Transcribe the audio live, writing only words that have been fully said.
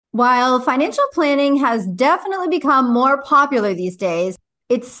While financial planning has definitely become more popular these days,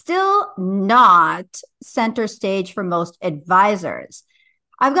 it's still not center stage for most advisors.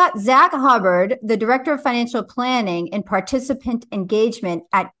 I've got Zach Hubbard, the Director of Financial Planning and Participant Engagement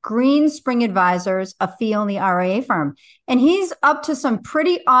at Greenspring Advisors, a fee only RIA firm. And he's up to some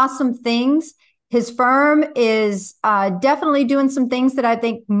pretty awesome things. His firm is definitely doing some things that I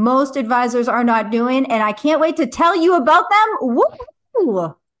think most advisors are not doing. And I can't wait to tell you about them.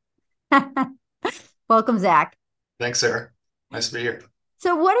 Woo! Welcome, Zach. Thanks, Sarah. Nice to be here.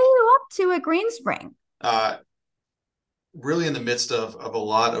 So, what are you up to at Greenspring? Uh, really in the midst of a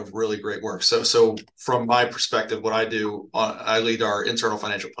lot of really great work. So from my perspective, what I do, I lead our internal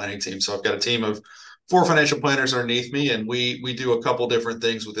financial planning team. So I've got a team of four financial planners underneath me, and we do a couple different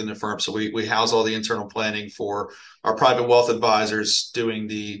things within the firm. So we house all the internal planning for our private wealth advisors, doing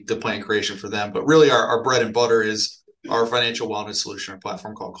the plan creation for them. But really, our bread and butter is our financial wellness solution, our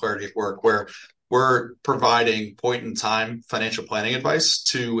platform called Clarity at Work, where we're providing point in time financial planning advice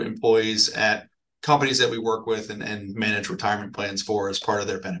to employees at companies that we work with and manage retirement plans for as part of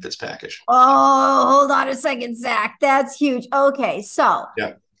their benefits package. Oh, hold on a second, Zach. That's huge. Okay, so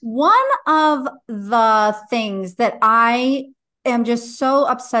Yeah. one of the things that I am just so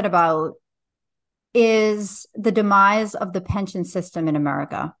upset about is the demise of the pension system in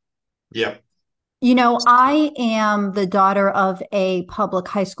America. Yeah. You know, I am the daughter of a public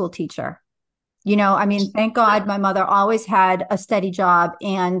high school teacher. I mean, thank God my mother always had a steady job,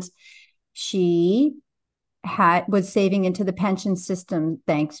 and she was saving into the pension system,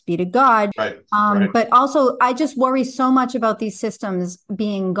 thanks be to God. Right. Right. But also, I just worry so much about these systems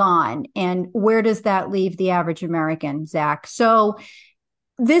being gone, and where does that leave the average American, Zach? So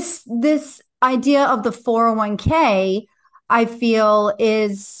this idea of the 401k, I feel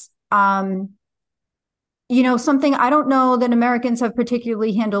is something I don't know that Americans have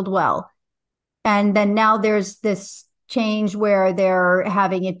particularly handled well. And then now there's this change where they're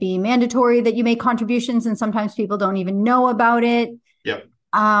having it be mandatory that you make contributions, and sometimes people don't even know about it. Yep.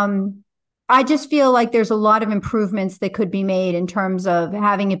 I just feel like there's a lot of improvements that could be made in terms of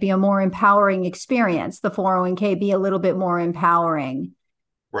having it be a more empowering experience, the 401k be a little bit more empowering.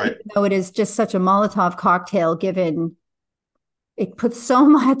 Right. Even though it is just such a Molotov cocktail, given it puts so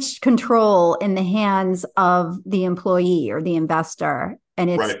much control in the hands of the employee or the investor. And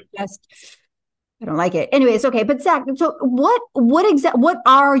it's Right. just, I don't like it. Anyways, okay. But Zach, so what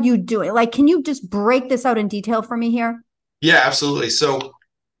are you doing? Like, can you just break this out in detail for me here? Yeah, absolutely. So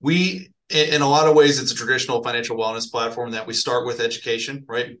in a lot of ways, it's a traditional financial wellness platform that we start with education,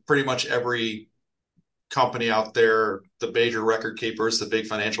 right? Pretty much every company out there, the major record keepers, the big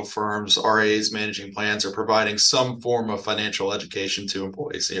financial firms, RAs, managing plans are providing some form of financial education to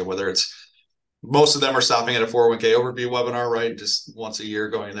employees. Whether it's most of them are stopping at a 401k overview webinar, right? Just once a year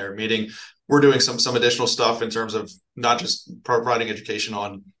going there meeting. We're doing some additional stuff in terms of not just providing education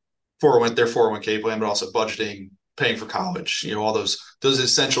on 401 their 401k plan, but also budgeting, paying for college, all those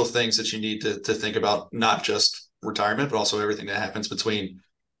essential things that you need to think about, not just retirement, but also everything that happens between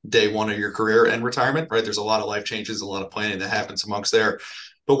day one of your career and retirement, right? There's a lot of life changes, a lot of planning that happens amongst there.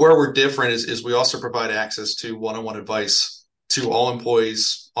 But where we're different is we also provide access to one-on-one advice to all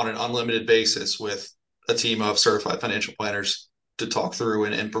employees on an unlimited basis with a team of certified financial planners to talk through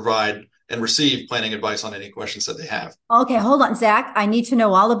and provide and receive planning advice on any questions that they have. Okay, hold on, Zach. I need to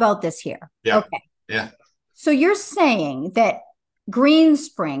know all about this here. Yeah. Okay. Yeah. So you're saying that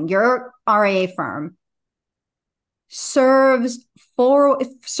Greenspring, your RIA firm, serves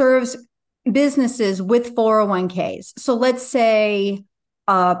businesses with 401ks. So let's say,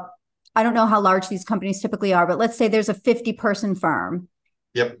 I don't know how large these companies typically are, but let's say there's a 50-person firm.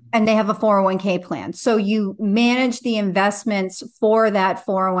 Yep. And they have a 401k plan. So you manage the investments for that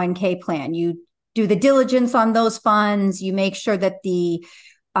 401k plan. You do the diligence on those funds. You make sure that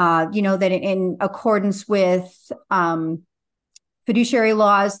that in accordance with fiduciary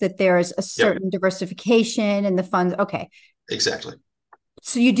laws, that there's a certain diversification in the funds. Okay. Exactly.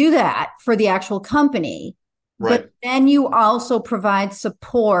 So you do that for the actual company, right. But then you also provide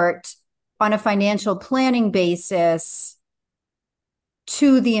support on a financial planning basis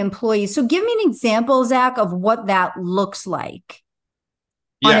to the employees. So give me an example, Zach, of what that looks like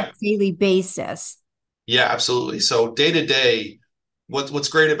on a daily basis. Yeah, absolutely. So day to day, what's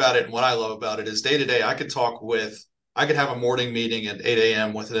great about it and what I love about it is day to day, I could have a morning meeting at 8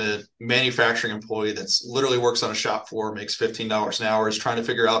 a.m. with a manufacturing employee that's literally works on a shop floor, makes $15 an hour, is trying to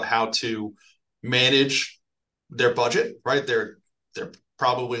figure out how to manage their budget, right? They're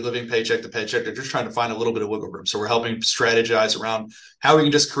probably living paycheck to paycheck. They're just trying to find a little bit of wiggle room. So we're helping strategize around how we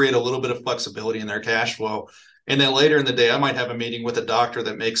can just create a little bit of flexibility in their cash flow. And then later in the day, I might have a meeting with a doctor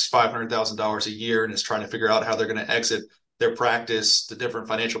that makes $500,000 a year and is trying to figure out how they're going to exit their practice, the different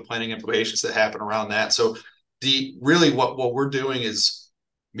financial planning implications that happen around that. So really what we're doing is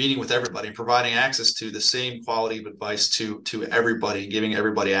meeting with everybody and providing access to the same quality of advice to everybody, giving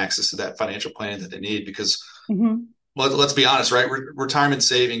everybody access to that financial planning that they need. Because let's be honest, right? Retirement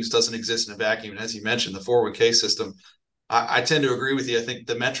savings doesn't exist in a vacuum. And as you mentioned, the 401k system, I tend to agree with you. I think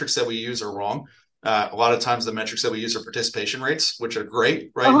the metrics that we use are wrong. A lot of times the metrics that we use are participation rates, which are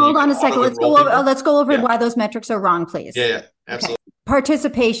great, right? Hold on a second. Let's go over why those metrics are wrong, please. Yeah, absolutely. Okay.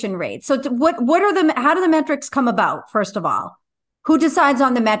 Participation rates. So how do the metrics come about, first of all? Who decides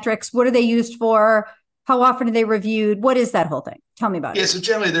on the metrics? What are they used for? How often are they reviewed? What is that whole thing? Tell me about it. Yeah, so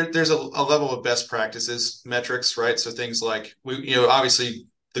generally there's a level of best practices metrics, right? So things like obviously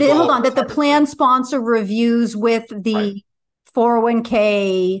that the plan sponsor reviews with the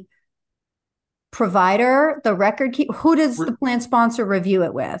 401k provider, the record keeper. Who does the plan sponsor review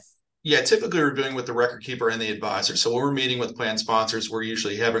it with? Yeah, typically reviewing with the record keeper and the advisor. So when we're meeting with plan sponsors, we're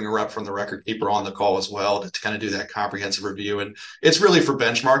usually having a rep from the record keeper on the call as well to kind of do that comprehensive review. And it's really for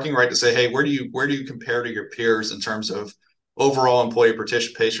benchmarking, right? To say, hey, where do you compare to your peers in terms of overall employee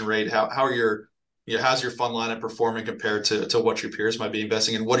participation rate? How's your fund lineup performing compared to what your peers might be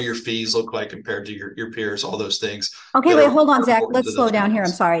investing in? What do your fees look like compared to your peers? All those things. Okay, wait, hold on, Zach. Let's slow down here.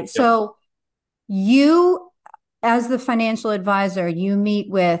 I'm sorry. Yep. So you, as the financial advisor, you meet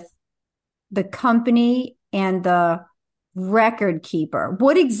with the company and the record keeper.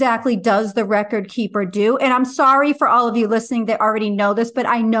 What exactly does the record keeper do? And I'm sorry for all of you listening that already know this, but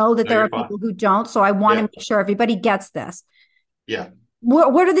I know that there are people who don't. So I want to make sure everybody gets this. Yeah.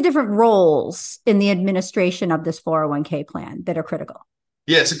 What are the different roles in the administration of this 401k plan that are critical?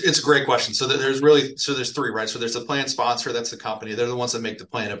 Yeah, it's a great question. So there's three, right? So there's the plan sponsor, that's the company. They're the ones that make the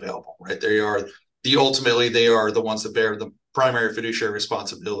plan available, right? Ultimately they are the ones that bear the primary fiduciary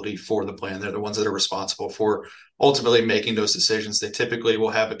responsibility for the plan. They're the ones that are responsible for ultimately making those decisions. They typically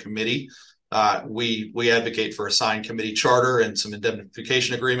will have a committee. We advocate for a signed committee charter and some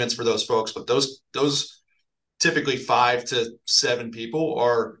indemnification agreements for those folks, but those typically 5 to 7 people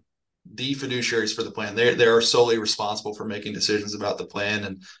are the fiduciaries for the plan. They are solely responsible for making decisions about the plan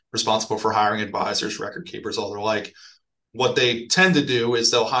and responsible for hiring advisors, record keepers, all the like. What they tend to do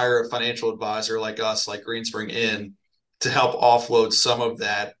is they'll hire a financial advisor like us, like Greenspring, in to help offload some of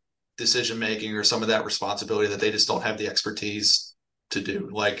that decision-making or some of that responsibility that they just don't have the expertise to do,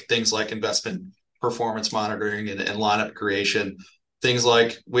 like things like investment performance monitoring and lineup creation. Things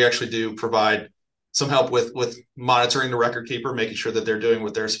like we actually do provide some help with monitoring the record keeper, making sure that they're doing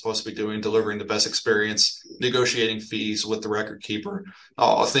what they're supposed to be doing, delivering the best experience, negotiating fees with the record keeper,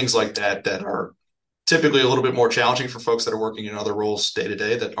 things like that are typically a little bit more challenging for folks that are working in other roles day to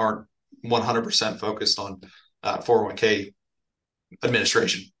day that aren't 100% focused on 401k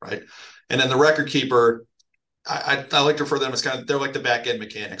administration, right? And then the record keeper, I like to refer to them as they're like the back end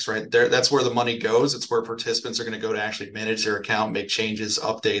mechanics, right? That's where the money goes. It's where participants are going to go to actually manage their account, make changes,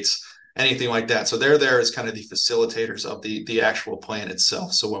 updates, anything like that. So they're there as kind of the facilitators of the actual plan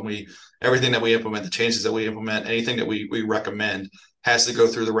itself. So when everything that we implement, the changes that we implement, anything that we recommend has to go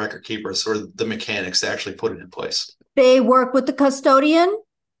through the record keepers or the mechanics to actually put it in place. They work with the custodian?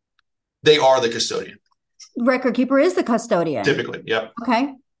 They are the custodian. Record keeper is the custodian. Typically, yep.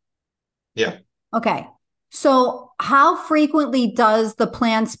 Okay. Yeah. Okay. So how frequently does the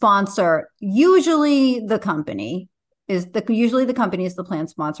plan sponsor, usually the company is the plan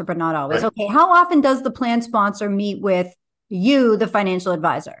sponsor, but not always. Right. Okay. How often does the plan sponsor meet with you, the financial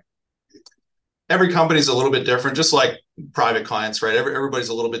advisor? Every company is a little bit different, just like private clients, right? Everybody's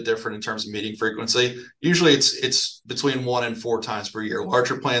a little bit different in terms of meeting frequency. Usually it's between 1 and 4 times per year.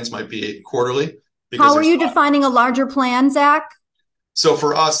 Larger plans might be quarterly. How are you defining a larger plan, Zach? So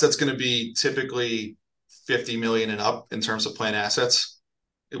for us, that's going to be typically 50 million and up in terms of plan assets.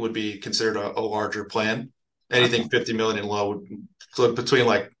 It would be considered a larger plan. Anything 50 million and low, so between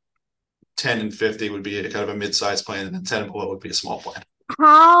like 10 and 50 would be a kind of a mid-sized plan, and then 10 and below would be a small plan.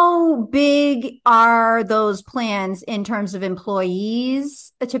 How big are those plans in terms of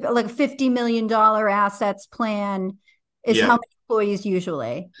employees? Like a $50 million assets plan is how many employees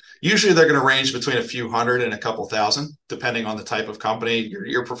usually? Usually they're going to range between a few hundred and a couple thousand, depending on the type of company.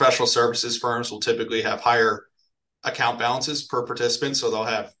 Your professional services firms will typically have higher account balances per participant. So they'll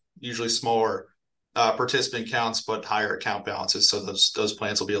have usually smaller participant counts, but higher account balances. So those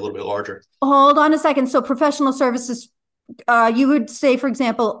plans will be a little bit larger. Hold on a second. So professional services, you would say, for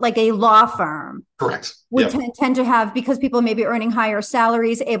example, like a law firm. Correct. Would tend to have, because people may be earning higher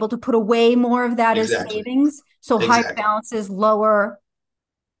salaries, able to put away more of that as savings. So higher balances, lower.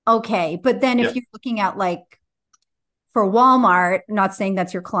 Okay. But then if you're looking at like for Walmart, not saying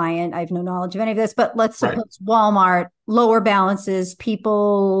that's your client, I have no knowledge of any of this, but let's Right. suppose Walmart, lower balances,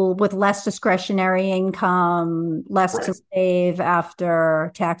 people with less discretionary income, less Right. to save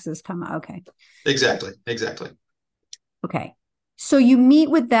after taxes come out. Okay. Exactly. Exactly. Okay. So you meet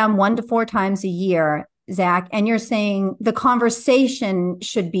with them 1 to 4 times a year, Zach, and you're saying the conversation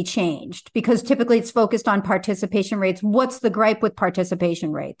should be changed because typically it's focused on participation rates. What's the gripe with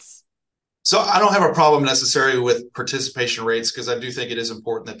participation rates? So I don't have a problem necessarily with participation rates because I do think it is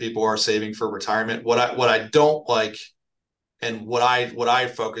important that people are saving for retirement. What I don't like and what I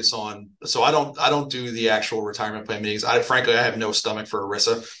focus on, so I don't do the actual retirement plan meetings. Frankly I have no stomach for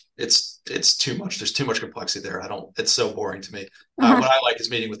ERISA. It's too much. There's too much complexity there. I don't. It's so boring to me. Uh-huh. What I like is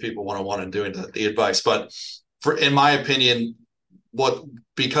meeting with people one on one and doing the advice. But in my opinion, what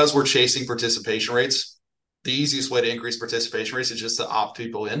because we're chasing participation rates, the easiest way to increase participation rates is just to opt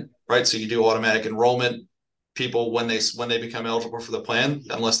people in, right? So you do automatic enrollment. People when they become eligible for the plan,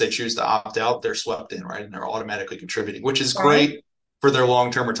 unless they choose to opt out, they're swept in, right? And they're automatically contributing, which is Right. great for their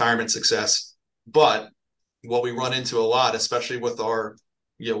long-term retirement success. But what we run into a lot, especially with our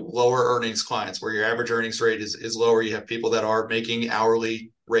lower earnings clients, where your average earnings rate is lower. You have people that are making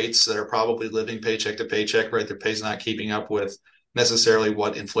hourly rates that are probably living paycheck to paycheck, right? Their pay's not keeping up with necessarily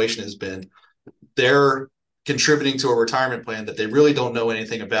what inflation has been. They're contributing to a retirement plan that they really don't know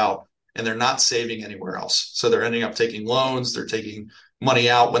anything about, and they're not saving anywhere else. So they're ending up taking loans. They're taking money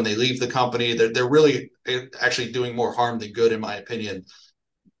out when they leave the company. They're really actually doing more harm than good, in my opinion,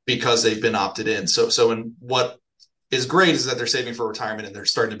 because they've been opted in. So in what is great is that they're saving for retirement and they're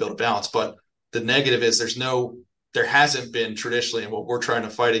starting to build a balance. But the negative is there hasn't been traditionally, and what we're trying to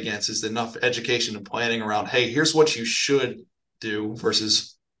fight against is enough education and planning around, hey, here's what you should do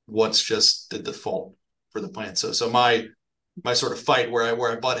versus what's just the default for the plan. So my sort of fight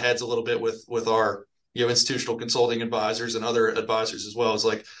where I butt heads a little bit with our institutional consulting advisors and other advisors as well is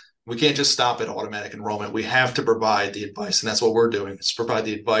like, we can't just stop at automatic enrollment. We have to provide the advice, and that's what we're doing, is provide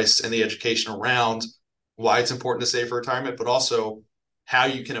the advice and the education around why it's important to save for retirement, but also how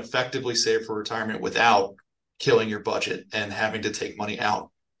you can effectively save for retirement without killing your budget and having to take money out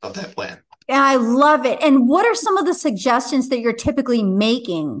of that plan. Yeah, I love it. And what are some of the suggestions that you're typically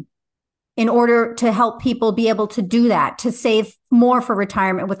making in order to help people be able to do that, to save more for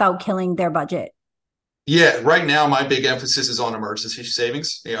retirement without killing their budget? Yeah, right now my big emphasis is on emergency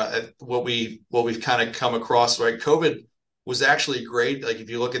savings. What we've kind of come across, right? COVID was actually great. Like if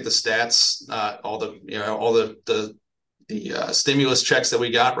you look at the stats, all the stimulus checks that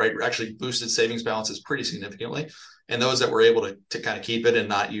we got, right, actually boosted savings balances pretty significantly, and those that were able to kind of keep it and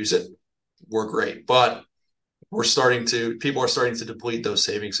not use it were great. But people are starting to deplete those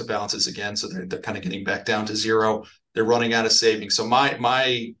savings balances again, so they're kind of getting back down to zero. They're running out of savings. So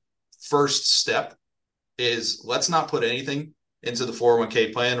my first step is let's not put anything into the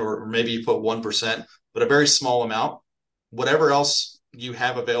 401k plan, or maybe you put 1%, but a very small amount. Whatever else you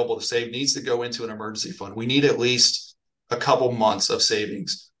have available to save needs to go into an emergency fund. We need at least a couple months of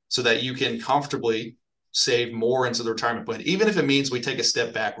savings so that you can comfortably save more into the retirement plan, even if it means we take a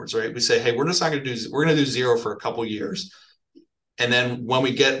step backwards, right? We say, hey, we're going to do zero for a couple years. And then when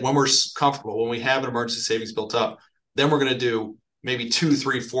we're comfortable, when we have an emergency savings built up, then we're going to do maybe 2,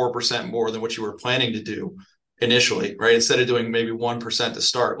 3, 4% more than what you were planning to do initially, right? Instead of doing maybe 1% to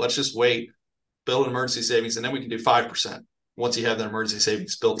start, let's just wait, build an emergency savings, and then we can do 5% once you have the emergency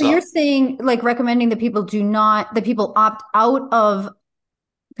savings built up. So you're saying, like, recommending that people opt out of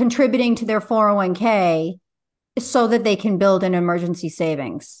contributing to their 401k so that they can build an emergency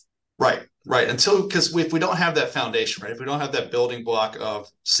savings. Right. Because if we don't have that foundation, right, if we don't have that building block of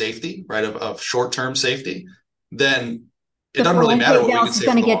safety, right, of short-term safety, then it doesn't really matter what we can save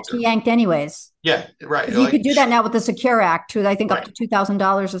for the long term. It's going to get yanked anyways. Yeah, right. You could do that now with the Secure Act, I think up to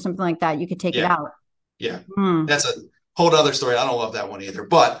 $2,000 or something like that. You could take it out. Yeah, that's a whole other story. I don't love that one either.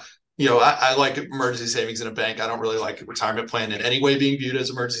 But I like emergency savings in a bank. I don't really like a retirement plan in any way being viewed as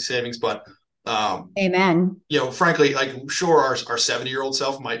emergency savings. But amen. Frankly, like sure, our 70-year-old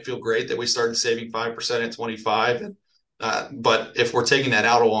self might feel great that we started saving 5% at 25, but if we're taking that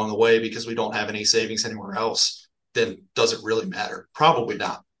out along the way because we don't have any savings anywhere else, then does it really matter? Probably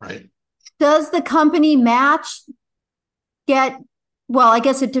not, right? Does the company match well, I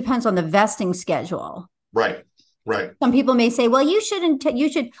guess it depends on the vesting schedule. Right. Some people may say, well, you should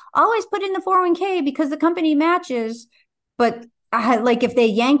always put in the 401k because the company matches. But like if they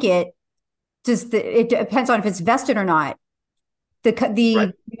yank it, it depends on if it's vested or not.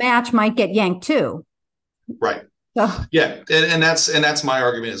 The match might get yanked too. Right. So. Yeah. And that's my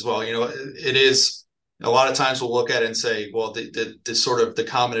argument as well. It is. A lot of times we'll look at it and say, well, the sort of the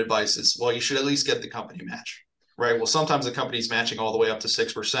common advice is, well, you should at least get the company match, right? Well, sometimes the company's matching all the way up to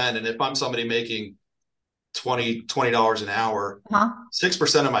 6%. And if I'm somebody making $20 an hour, Huh?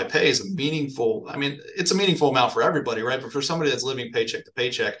 6% of my pay is a meaningful, I mean, it's a meaningful amount for everybody, right? But for somebody that's living paycheck to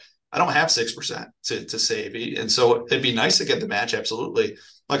paycheck, I don't have 6% to save. And so it'd be nice to get the match. Absolutely.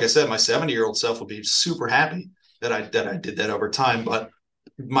 Like I said, my 70-year-old self will be super happy that I did that over time. But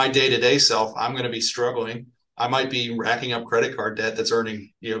my day-to-day self, I'm going to be struggling. I might be racking up credit card debt that's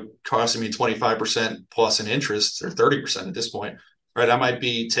earning, costing me 25% plus in interest, or 30% at this point, right? I might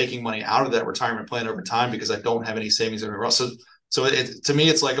be taking money out of that retirement plan over time because I don't have any savings anywhere else. So to me,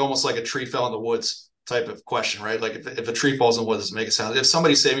 it's like almost like a tree fell in the woods type of question, right? Like if a tree falls in the woods, does it make a sound? If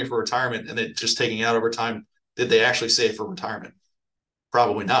somebody's saving for retirement and they're just taking it out over time, did they actually save for retirement?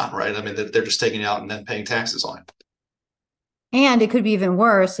 Probably not, right? I mean, they're just taking it out and then paying taxes on it. And it could be even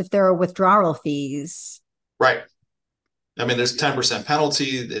worse if there are withdrawal fees. Right. I mean, there's 10%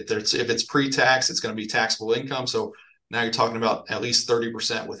 penalty. If it's pre-tax, it's going to be taxable income. So now you're talking about at least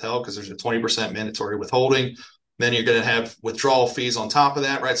 30% withheld because there's a 20% mandatory withholding. Then you're going to have withdrawal fees on top of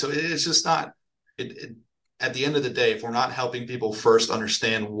that, right? So it's just not, at the end of the day, if we're not helping people first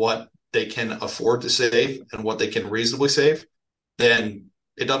understand what they can afford to save and what they can reasonably save, then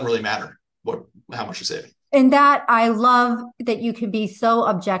it doesn't really matter how much you're saving. And that I love that you can be so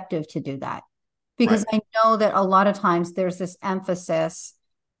objective to do that, because Right. I know that a lot of times there's this emphasis.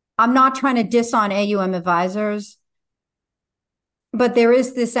 I'm not trying to diss on AUM advisors, but there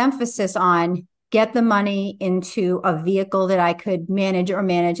is this emphasis on get the money into a vehicle that I could manage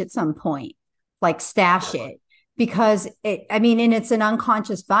at some point, like stash it. Because and it's an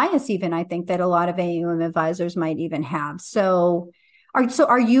unconscious bias, even I think that a lot of AUM advisors might even have. So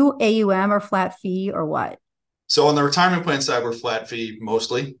are you AUM or flat fee or what? So on the retirement plan side, we're flat fee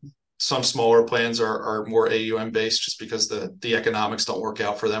mostly. Some smaller plans are more AUM based just because the economics don't work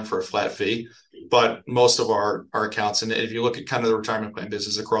out for them for a flat fee. But most of our accounts, and if you look at kind of the retirement plan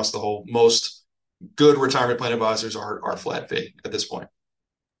business across the whole, most good retirement plan advisors are flat fee at this point.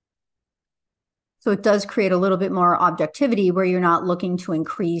 So it does create a little bit more objectivity where you're not looking to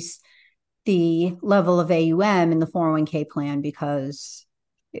increase the level of AUM in the 401k plan because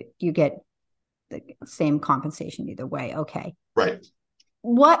you get the same compensation either way. Okay. Right.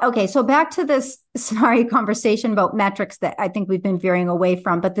 Okay, so back to this conversation about metrics that I think we've been veering away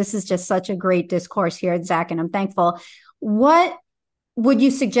from, but this is just such a great discourse here, Zach, and I'm thankful. What would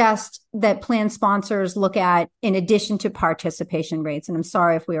you suggest that plan sponsors look at in addition to participation rates? And I'm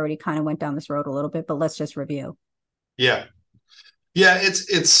sorry if we already kind of went down this road a little bit, but let's just review. Yeah.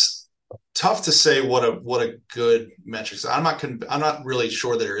 It's tough to say what a good metric is. I'm not really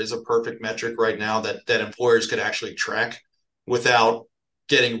sure there is a perfect metric right now that employers could actually track without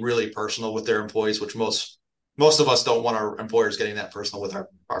getting really personal with their employees, which most of us don't want our employers getting that personal with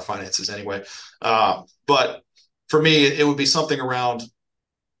our finances anyway. But for me, it would be something around,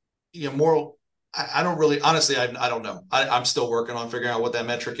 moral. I don't really, honestly, I don't know. I'm still working on figuring out what that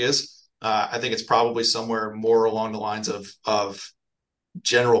metric is. I think it's probably somewhere more along the lines of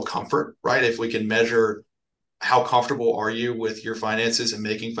general comfort, right? If we can measure how comfortable are you with your finances and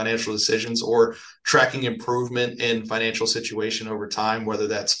making financial decisions, or tracking improvement in financial situation over time, whether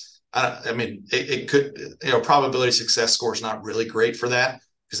that's, it could, probability success score is not really great for that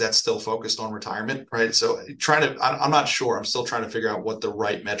because that's still focused on retirement, right? So I'm not sure. I'm still trying to figure out what the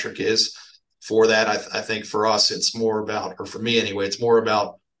right metric is for that. I think for us, it's more about, or for me anyway, it's more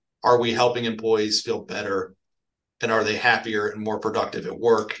about, are we helping employees feel better and are they happier and more productive at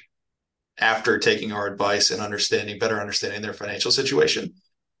work after taking our advice and better understanding their financial situation?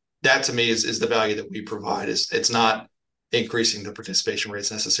 That to me is the value that we provide. It's not increasing the participation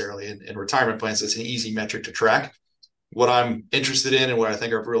rates necessarily in retirement plans. It's an easy metric to track. What I'm interested in and what I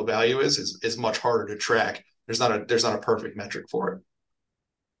think our real value is much harder to track. There's not a perfect metric for it.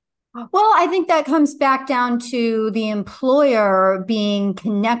 Well, I think that comes back down to the employer being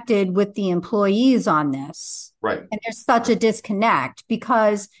connected with the employees on this. Right. And there's such a disconnect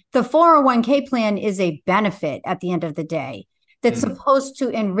because the 401k plan is a benefit at the end of the day that's supposed to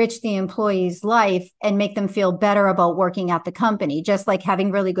enrich the employee's life and make them feel better about working at the company, just like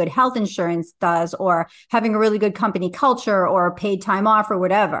having really good health insurance does, or having a really good company culture or paid time off or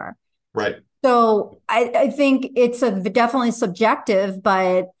whatever. Right. So I think it's definitely subjective,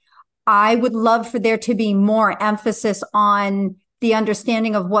 but I would love for there to be more emphasis on the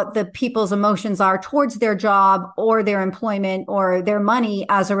understanding of what the people's emotions are towards their job or their employment or their money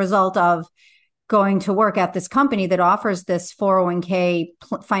as a result of going to work at this company that offers this 401k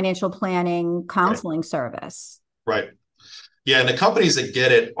financial planning counseling service. Right. Yeah. And the companies that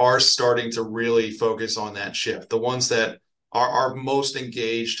get it are starting to really focus on that shift. The ones that our most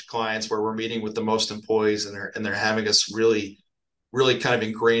engaged clients, where we're meeting with the most employees, and they're having us really really kind of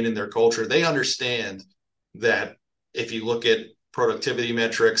ingrained in their culture. They understand that if you look at productivity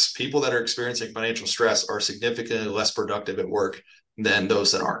metrics, people that are experiencing financial stress are significantly less productive at work than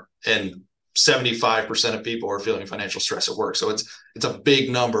those that aren't. And 75% of people are feeling financial stress at work. So it's a big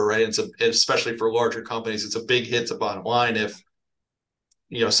number, right? Especially for larger companies, it's a big hit to bottom line if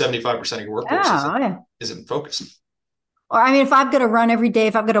 75% of your workforce isn't focused. Or I mean, if I've got to run every day,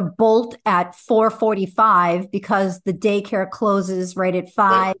 if I've got to bolt at 4:45 because the daycare closes right at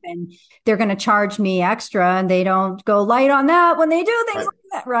 5, right, and they're going to charge me extra, and they don't go light on that when they do things, right,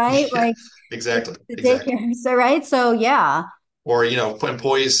 like that, right? Yeah, like exactly. The daycare, so right, so yeah. Or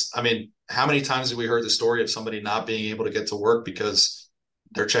employees. I mean, how many times have we heard the story of somebody not being able to get to work because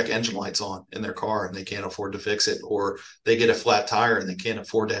their check engine light's on in their car and they can't afford to fix it, or they get a flat tire and they can't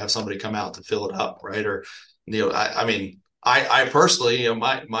afford to have somebody come out to fill it up, right? Or I mean, I personally,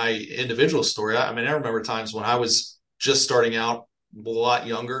 my individual story, I mean, I remember times when I was just starting out, a lot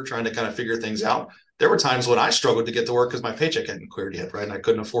younger, trying to kind of figure things out. There were times when I struggled to get to work because my paycheck hadn't cleared yet, right? And I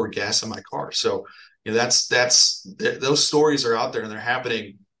couldn't afford gas in my car. So, that's those stories are out there, and they're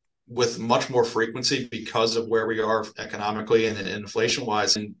happening with much more frequency because of where we are economically and inflation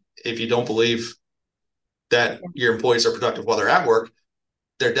wise. And if you don't believe that your employees are productive while they're at work,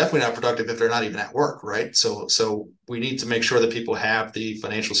 they're definitely not productive if they're not even at work, right? So we need to make sure that people have the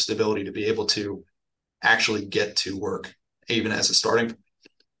financial stability to be able to actually get to work, even as a starting point.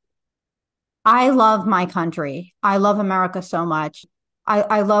 I love my country. I love America so much.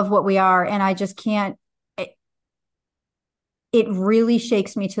 I love what we are, and I just can't. It really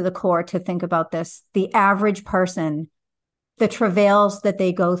shakes me to the core to think about this. The average person, the travails that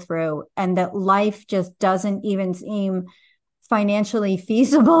they go through, and that life just doesn't even seem financially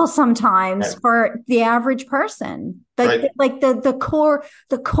feasible sometimes, right, for the average person. Right. Like the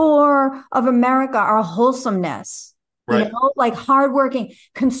core of America, our wholesomeness, right, like hardworking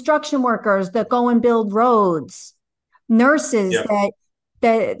construction workers that go and build roads, nurses, yeah,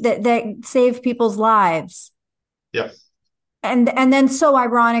 that save people's lives. Yeah. And then so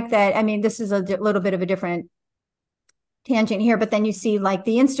ironic that, I mean, this is a little bit of a different tangent here, but then you see like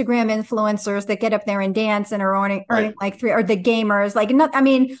the Instagram influencers that get up there and dance and are earning right, like $3, or the gamers, like, not, I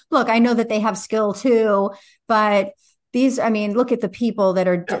mean, look, I know that they have skill too, but these, I mean, look at the people that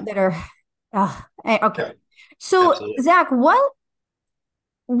are, okay. Yeah. So absolutely. Zach,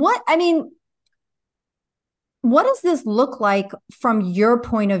 I mean, what does this look like from your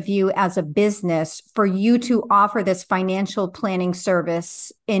point of view as a business for you to offer this financial planning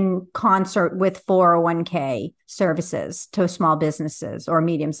service in concert with 401k services to small businesses or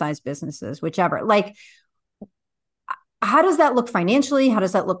medium-sized businesses, whichever? Like, how does that look financially? How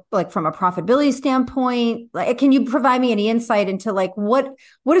does that look like from a profitability standpoint? Like, can you provide me any insight into like, what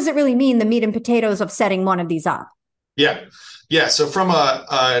does it really mean, the meat and potatoes of setting one of these up? Yeah. Yeah. So from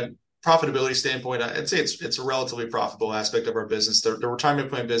a profitability standpoint, I'd say it's a relatively profitable aspect of our business. The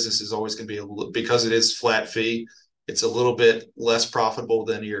retirement plan business is always going to be because it is flat fee. It's a little bit less profitable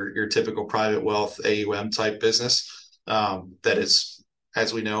than your typical private wealth AUM type business. That is,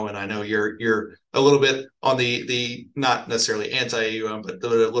 as we know, and I know you're a little bit on the not necessarily anti AUM, but a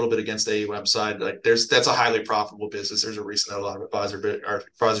little bit against the AUM side. Like that's a highly profitable business. There's a reason that a lot of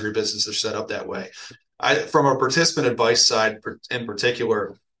advisory businesses are set up that way. From a participant advice side in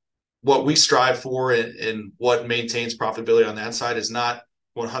particular, what we strive for and what maintains profitability on that side is not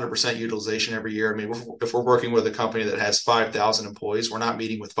 100% utilization every year. I mean, if we're working with a company that has 5,000 employees, we're not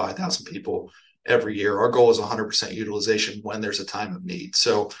meeting with 5,000 people every year. Our goal is 100% utilization when there's a time of need.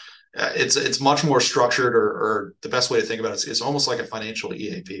 So it's much more structured, or the best way to think about it is it's almost like a financial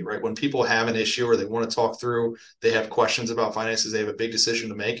EAP, right? When people have an issue or they want to talk through, they have questions about finances, they have a big decision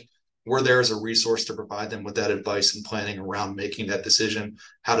to make, we're there as a resource to provide them with that advice and planning around making that decision,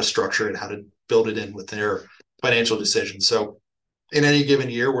 how to structure it, how to build it in with their financial decisions. So in any given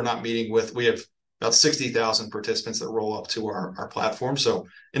year, we're not meeting with, we have about 60,000 participants that roll up to our platform. So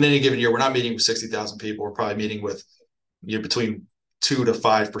in any given year, we're not meeting with 60,000 people. We're probably meeting with between 2 to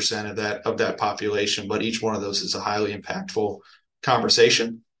 5% of that population, but each one of those is a highly impactful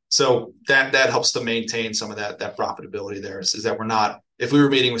conversation. So that helps to maintain some of that profitability there is that we're not, if we were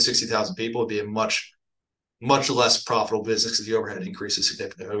meeting with 60,000 people, it'd be a much less profitable business because the overhead increases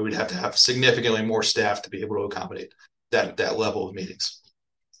significantly. We'd have to have significantly more staff to be able to accommodate that level of meetings.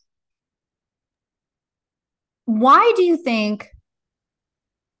 Why do you think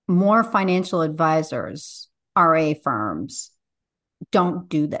more financial advisors, RA firms, don't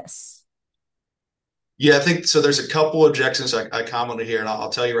do this? Yeah, I think so. There's a couple objections I commented here, and I'll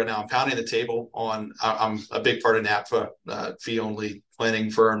tell you right now, I'm pounding the table on. I'm a big part of NAPFA, fee only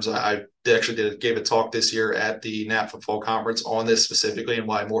planning firms. I gave a talk this year at the NAPFA Fall Conference on this specifically and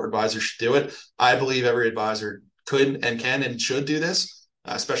why more advisors should do it. I believe every advisor could and can and should do this,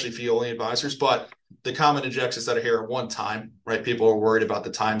 especially fee only advisors. But the common objections that I hear are one time, right? People are worried about the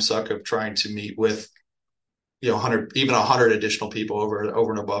time suck of trying to meet with 100 additional people over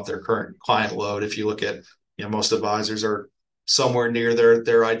and above their current client load. If you look at, most advisors are somewhere near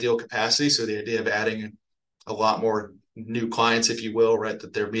their ideal capacity. So the idea of adding a lot more new clients, if you will, right,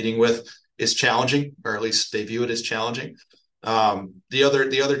 that they're meeting with is challenging, or at least they view it as challenging. The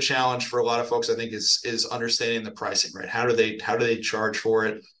other challenge for a lot of folks, I think, is understanding the pricing, right? How do they charge for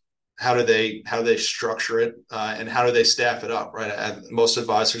it? How do they structure it? And how do they staff it up, right? And most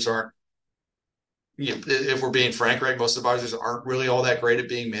advisors aren't, if we're being frank, right, most advisors aren't really all that great at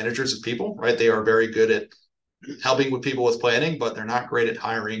being managers of people, right? They are very good at helping with people with planning, but they're not great at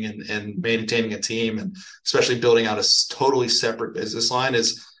hiring and maintaining a team, and especially building out a totally separate business line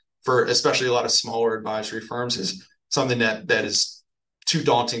is, for especially a lot of smaller advisory firms, is something that is too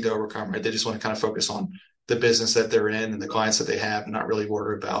daunting to overcome, right? They just want to kind of focus on the business that they're in and the clients that they have, and not really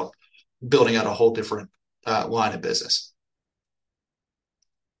worry about building out a whole different line of business.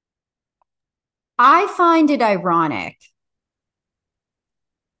 I find it ironic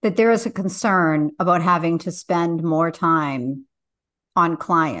that there is a concern about having to spend more time on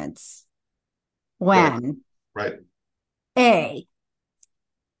clients when right. A,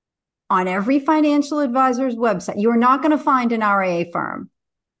 on every financial advisor's website, you're not going to find an RIA firm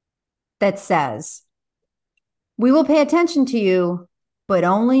that says, we will pay attention to you, but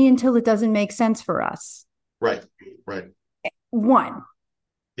only until it doesn't make sense for us. Right. One.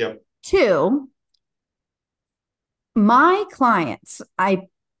 Yep. Two, my clients,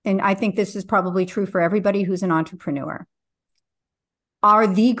 and I think this is probably true for everybody who's an entrepreneur, are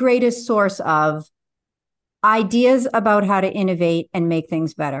the greatest source of ideas about how to innovate and make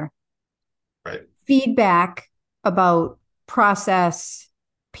things better. Right. Feedback about process,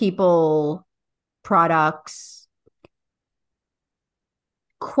 people, products,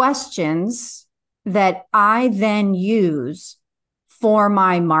 questions that I then use for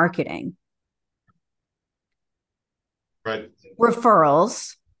my marketing. Right.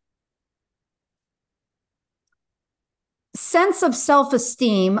 Referrals, sense of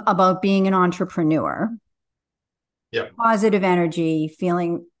self-esteem about being an entrepreneur. Yep. Positive energy,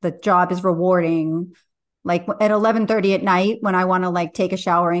 feeling the job is rewarding. Like at 11:30 at night when I want to like take a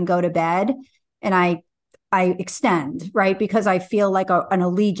shower and go to bed, and I extend, right? Because I feel like an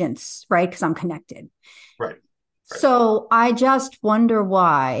allegiance, right? Because I'm connected. Right. So I just wonder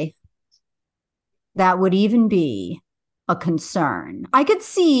why that would even be a concern. I could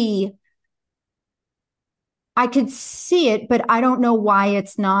see it, but I don't know why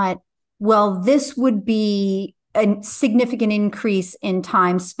it's not. Well, this would be a significant increase in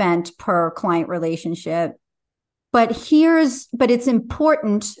time spent per client relationship. But it's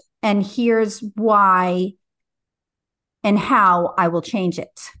important, and here's why and how I will change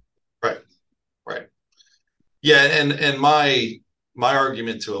it. Right. Yeah, and my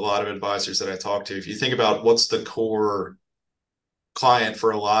argument to a lot of advisors that I talk to, if you think about what's the core client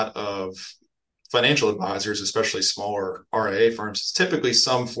for a lot of financial advisors, especially smaller RIA firms, it's typically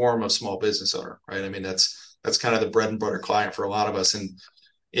some form of small business owner, right? I mean, that's kind of the bread and butter client for a lot of us. And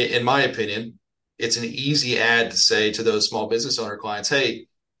in my opinion, it's an easy ad to say to those small business owner clients, hey,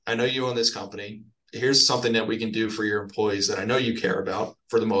 I know you own this company. Here's something that we can do for your employees that I know you care about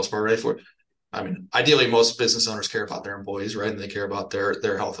for the most part, right? I mean, ideally, most business owners care about their employees, right? And they care about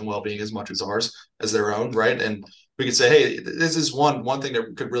their health and well-being as much as ours, as their own, right? And we could say, hey, this is one thing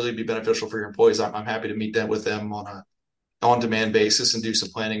that could really be beneficial for your employees. I'm happy to meet with them on a on-demand basis and do some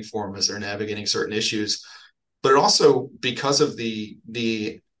planning for them as they're navigating certain issues. But it also, because of the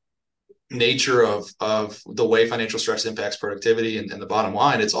nature of the way financial stress impacts productivity and the bottom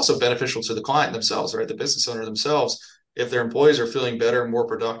line, it's also beneficial to the client themselves, right? The business owner themselves. If their employees are feeling better, more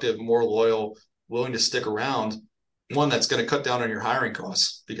productive, more loyal, willing to stick around, one, that's going to cut down on your hiring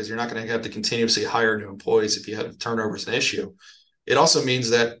costs because you're not going to have to continuously hire new employees if you have turnover as an issue. It also means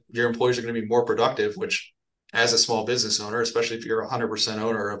that your employees are going to be more productive, which, as a small business owner, especially if you're 100%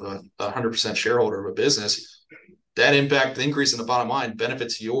 owner of a 100% shareholder of a business, that impact, the increase in the bottom line,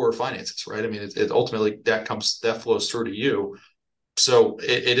 benefits your finances, right? I mean, it ultimately that flows through to you. So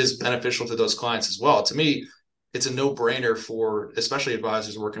it is beneficial to those clients as well. To me, it's a no-brainer for especially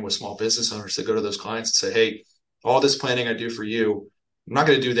advisors working with small business owners to go to those clients and say, hey, all this planning I do for you I'm not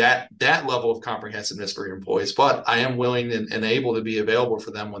going to do that level of comprehensiveness for your employees, but I am willing and able to be available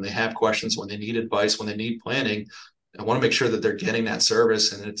for them when they have questions, when they need advice, when they need planning. I want to make sure that they're getting that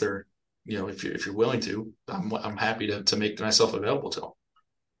service, and if they're, if you're willing to, I'm happy to make myself available to them.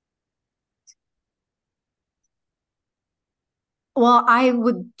 Well, I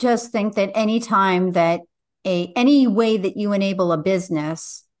would just think that anytime that any way that you enable a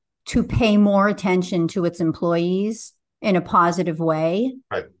business to pay more attention to its employees in a positive way,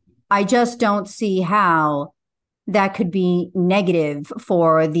 Right. I just don't see how that could be negative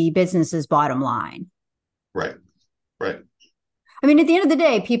for the business's bottom line. Right. Right. I mean, at the end of the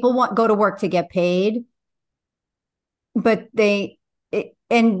day, people go to work to get paid, but but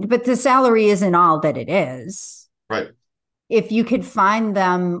the salary isn't all that it is. Right. If you could find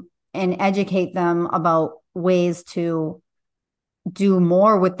them and educate them about ways to do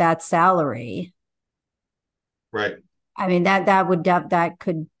more with that salary. Right. I mean, that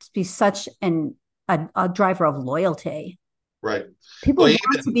could be such a driver of loyalty. Right. People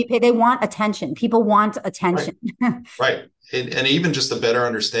want to be paid. They want attention. People want attention. Right. Right. And even just a better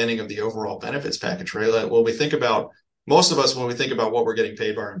understanding of the overall benefits package, right? Like, when we think about, most of us, when we think about what we're getting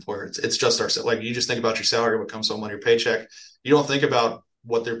paid by our employer, it's just like, you just think about your salary, what comes home on your paycheck. You don't think about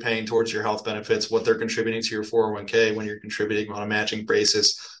what they're paying towards your health benefits, what they're contributing to your 401k when you're contributing on a matching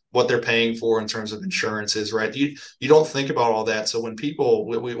basis, what they're paying for in terms of insurances, right? You don't think about all that. So when people,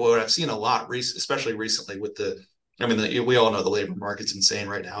 what I've seen a lot, especially recently with we all know the labor market's insane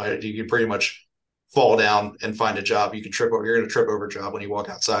right now. You can pretty much fall down and find a job. You can trip over. You're going to trip over a job when you walk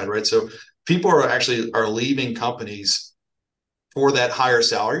outside, right? So people are leaving companies for that higher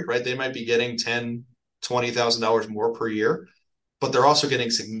salary, right? They might be getting $10,000, $20,000 more per year, but they're also getting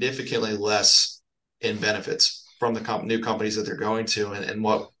significantly less in benefits from the new companies that they're going to. And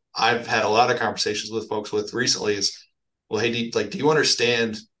what I've had a lot of conversations with folks with recently is, well, hey, do you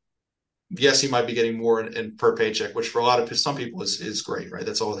understand? Yes, you might be getting more in per paycheck, which for some people is great, right?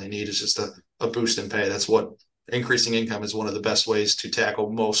 That's all they need, is just a boost in pay. That's what increasing income is, one of the best ways to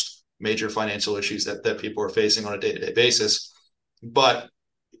tackle most major financial issues that people are facing on a day-to-day basis. But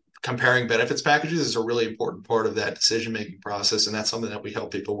comparing benefits packages is a really important part of that decision-making process. And that's something that we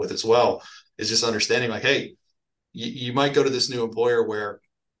help people with as well, is just understanding, like, hey, you might go to this new employer where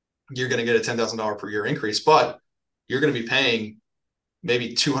you're going to get a $10,000 per year increase, but you're going to be paying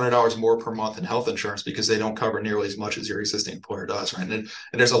maybe $200 more per month in health insurance because they don't cover nearly as much as your existing employer does, right? And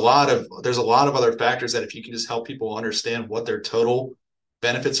there's a lot of other factors that if you can just help people understand what their total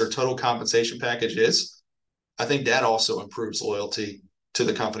benefits or total compensation package is, I think that also improves loyalty to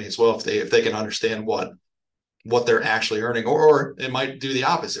the company as well, if they can understand what they're actually earning. Or it might do the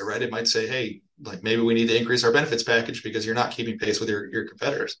opposite, right? It might say, hey, like, maybe we need to increase our benefits package because you're not keeping pace with your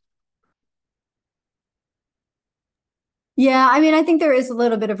competitors. Yeah, I mean, I think there is a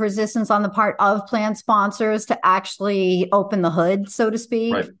little bit of resistance on the part of plan sponsors to actually open the hood, so to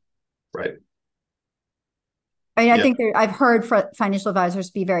speak. Right. Right. I mean, I think I've heard financial advisors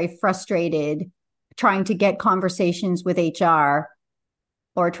be very frustrated trying to get conversations with HR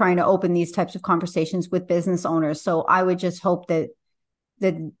or trying to open these types of conversations with business owners. So I would just hope that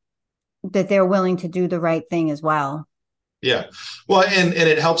they're willing to do the right thing as well. Yeah. Well, and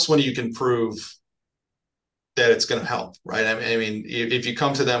it helps when you can prove that it's going to help, right? I mean, if you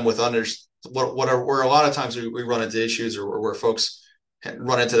come to them with where a lot of times we run into issues, or where folks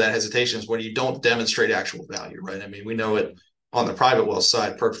run into that hesitation, is when you don't demonstrate actual value, right? I mean, we know it on the private wealth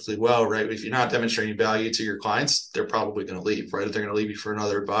side perfectly well, right? If you're not demonstrating value to your clients, they're probably going to leave, right? If they're going to leave you for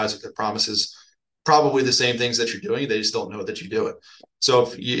another advisor that promises probably the same things that you're doing, they just don't know that you do it.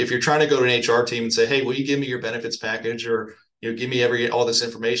 So if you're trying to go to an HR team and say, hey, will you give me your benefits package, or give me all this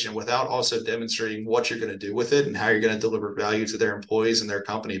information, without also demonstrating what you're going to do with it and how you're going to deliver value to their employees and their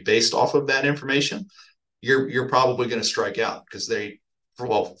company based off of that information, you're probably going to strike out, because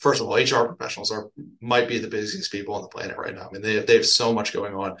first of all, HR professionals might be the busiest people on the planet right now. I mean, they have so much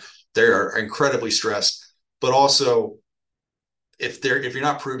going on. They are incredibly stressed, but also if you're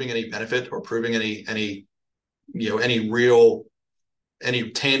not proving any benefit or proving any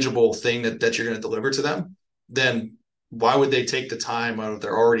tangible thing that you're going to deliver to them, then why would they take the time out of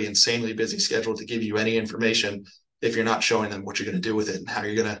their already insanely busy schedule to give you any information if you're not showing them what you're going to do with it and how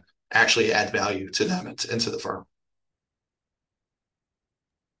you're going to actually add value to them and to the firm?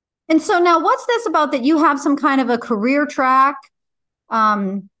 And so now, what's this about that you have some kind of a career track,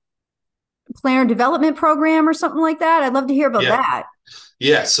 planner development program or something like that? I'd love to hear about that.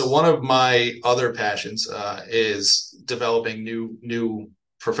 Yeah. So one of my other passions is developing new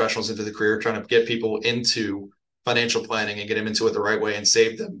professionals into the career, trying to get people into financial planning and get them into it the right way and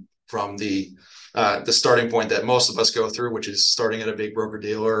save them from the the starting point that most of us go through, which is starting at a big broker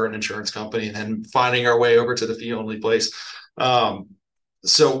dealer or an insurance company and then finding our way over to the fee only place. So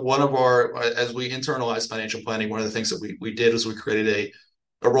as we internalized financial planning, one of the things that we did was we created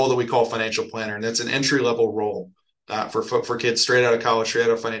a role that we call financial planner, and that's an entry level role for kids straight out of college, straight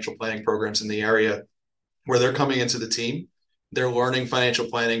out of financial planning programs in the area, where they're coming into the team. They're learning financial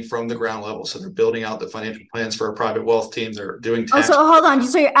planning from the ground level. So they're building out the financial plans for a private wealth team. They're doing tax. Oh, so hold on.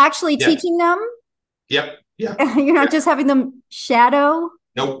 So you're actually teaching them? Yep. Yeah. You're not just having them shadow?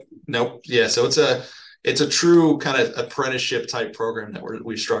 Nope. Yeah. So it's a true kind of apprenticeship type program that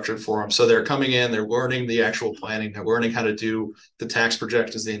we've structured for them. So they're coming in, they're learning the actual planning, they're learning how to do the tax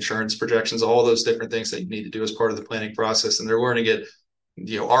projections, the insurance projections, all those different things that you need to do as part of the planning process. And they're learning it,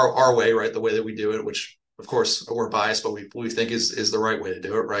 our way, right? The way that we do it, which of course we're biased, but we think is the right way to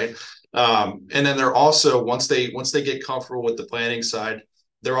do it. Right. And then they're also, once they get comfortable with the planning side,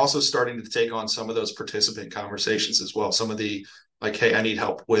 they're also starting to take on some of those participant conversations as well. Some of the, like, hey, I need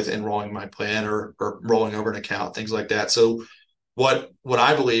help with enrolling my plan or rolling over an account, things like that. So what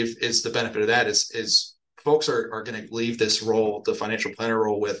I believe is the benefit of that is folks are going to leave this role, the financial planner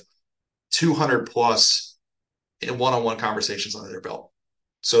role, with 200 plus in one-on-one conversations under their belt.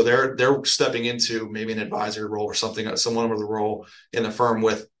 So they're stepping into maybe an advisory role or someone with a role in the firm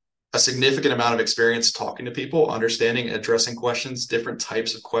with a significant amount of experience talking to people, understanding, addressing questions, different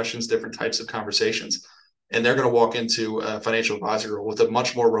types of questions, different types of conversations. And they're going to walk into a financial advisory role with a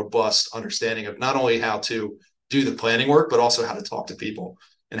much more robust understanding of not only how to do the planning work, but also how to talk to people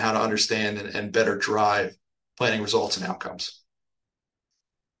and how to understand and better drive planning results and outcomes.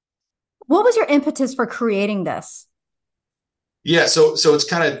 What was your impetus for creating this? Yeah, so it's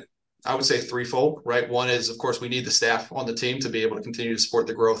kind of, I would say, threefold, right? One is, of course, we need the staff on the team to be able to continue to support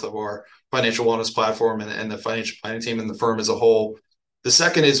the growth of our financial wellness platform and the financial planning team and the firm as a whole. The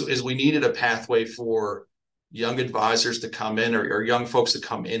second is we needed a pathway for young advisors to come in or young folks to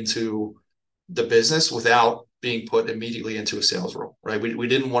come into the business without being put immediately into a sales role, right? We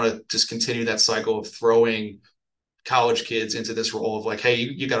didn't want to just continue that cycle of throwing college kids into this role of like, hey,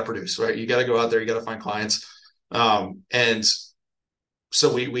 you got to produce, right? You got to go out there, you got to find clients. And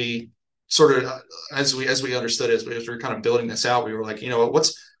so we sort of, as we understood it, as we were kind of building this out, we were like,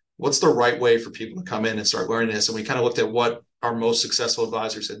 what's the right way for people to come in and start learning this? And we kind of looked at what our most successful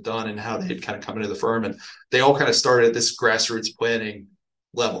advisors had done and how they had kind of come into the firm. And they all kind of started at this grassroots planning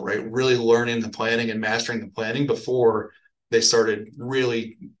level, right? Really learning the planning and mastering the planning before they started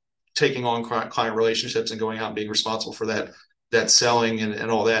really taking on client relationships and going out and being responsible for that selling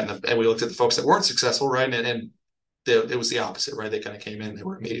and all that. And we looked at the folks that weren't successful, right? And it was the opposite, right? They kind of came in, they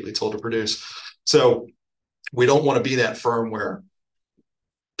were immediately told to produce. So we don't want to be that firm where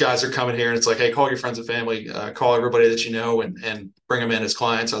guys are coming here and it's like, hey, call your friends and family, call everybody that you know and bring them in as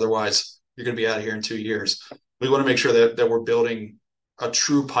clients. Otherwise, you're going to be out of here in 2 years. We want to make sure that we're building a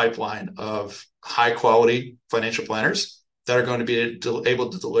true pipeline of high quality financial planners that are going to be able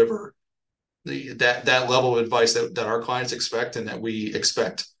to deliver that level of advice that our clients expect and that we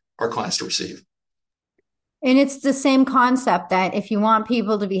expect our clients to receive. And it's the same concept that if you want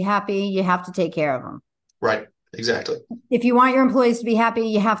people to be happy, you have to take care of them. Right. Exactly. If you want your employees to be happy,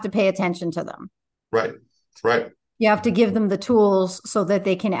 you have to pay attention to them. Right. You have to give them the tools so that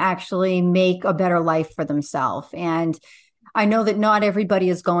they can actually make a better life for themselves. And I know that not everybody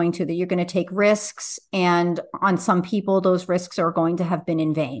is going to, that you're going to take risks. And on some people, those risks are going to have been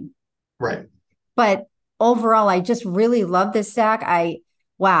in vain. Right. But overall, I just really love this, Zach.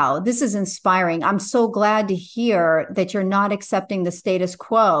 Wow, this is inspiring. I'm so glad to hear that you're not accepting the status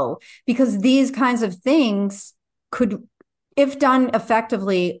quo, because these kinds of things could, if done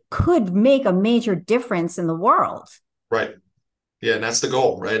effectively, could make a major difference in the world. Right. Yeah. And that's the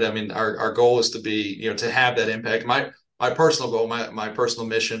goal, right? I mean, our goal is to be, to have that impact. My personal goal, my personal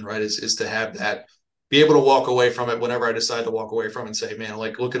mission, right, is to have that, be able to walk away from it whenever I decide to walk away from it and say, man,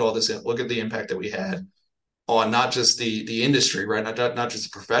 like, look at all this, look at the impact that we had on not just the industry, right? Not just the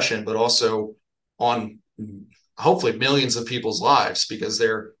profession, but also on hopefully millions of people's lives, because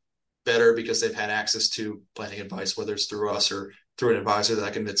they're better because they've had access to planning advice, whether it's through us or through an advisor that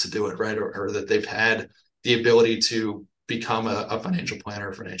I convinced to do it, right? Or that they've had the ability to become a financial planner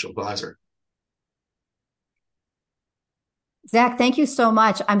or financial advisor. Zach, thank you so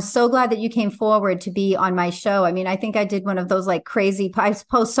much. I'm so glad that you came forward to be on my show. I mean, I think I did one of those like crazy, I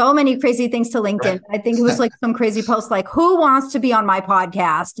post so many crazy things to LinkedIn. Right. I think it was like some crazy post like, who wants to be on my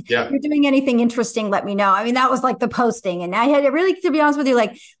podcast? Yeah. If you're doing anything interesting, let me know. I mean, that was like the posting. And I had really, to be honest with you,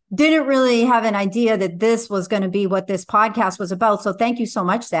 like didn't really have an idea that this was going to be what this podcast was about. So thank you so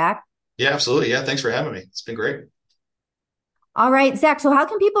much, Zach. Yeah, absolutely. Yeah. Thanks for having me. It's been great. All right, Zach. So how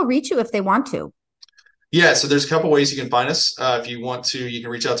can people reach you if they want to? Yeah, so there's a couple ways you can find us. If you want to, you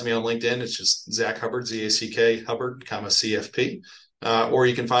can reach out to me on LinkedIn. It's just Zach Hubbard, ZACK Hubbard, CFP. Or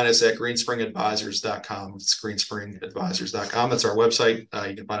you can find us at greenspringadvisors.com. It's greenspringadvisors.com. That's our website.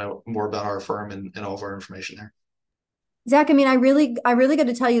 You can find out more about our firm and all of our information there. Zach, I mean, I really got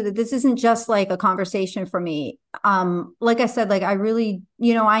to tell you that this isn't just like a conversation for me. Like I said, like I really,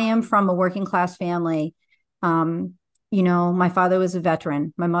 I am from a working class family. My father was a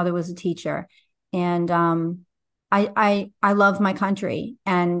veteran, my mother was a teacher, and I love my country,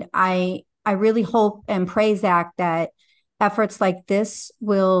 and I really hope and pray, Zach, that efforts like this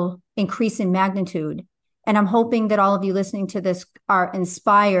will increase in magnitude. And I'm hoping that all of you listening to this are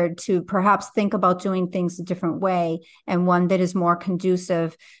inspired to perhaps think about doing things a different way, and one that is more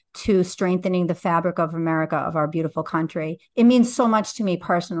conducive to strengthening the fabric of America, of our beautiful country. It means so much to me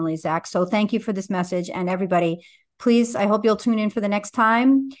personally, Zach. So thank you for this message. And everybody, please, I hope you'll tune in for the next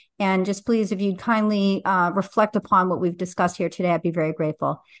time. And just please, if you'd kindly reflect upon what we've discussed here today, I'd be very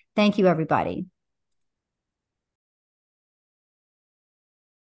grateful. Thank you, everybody.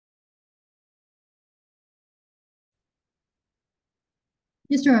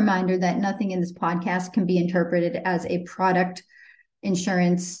 Just a reminder that nothing in this podcast can be interpreted as a product,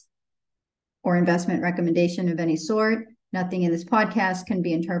 insurance, or investment recommendation of any sort. Nothing in this podcast can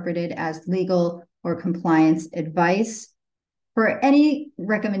be interpreted as legal or compliance advice. For any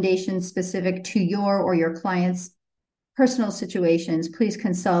recommendations specific to your or your client's personal situations, please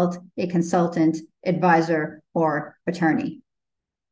consult a consultant, advisor, or attorney.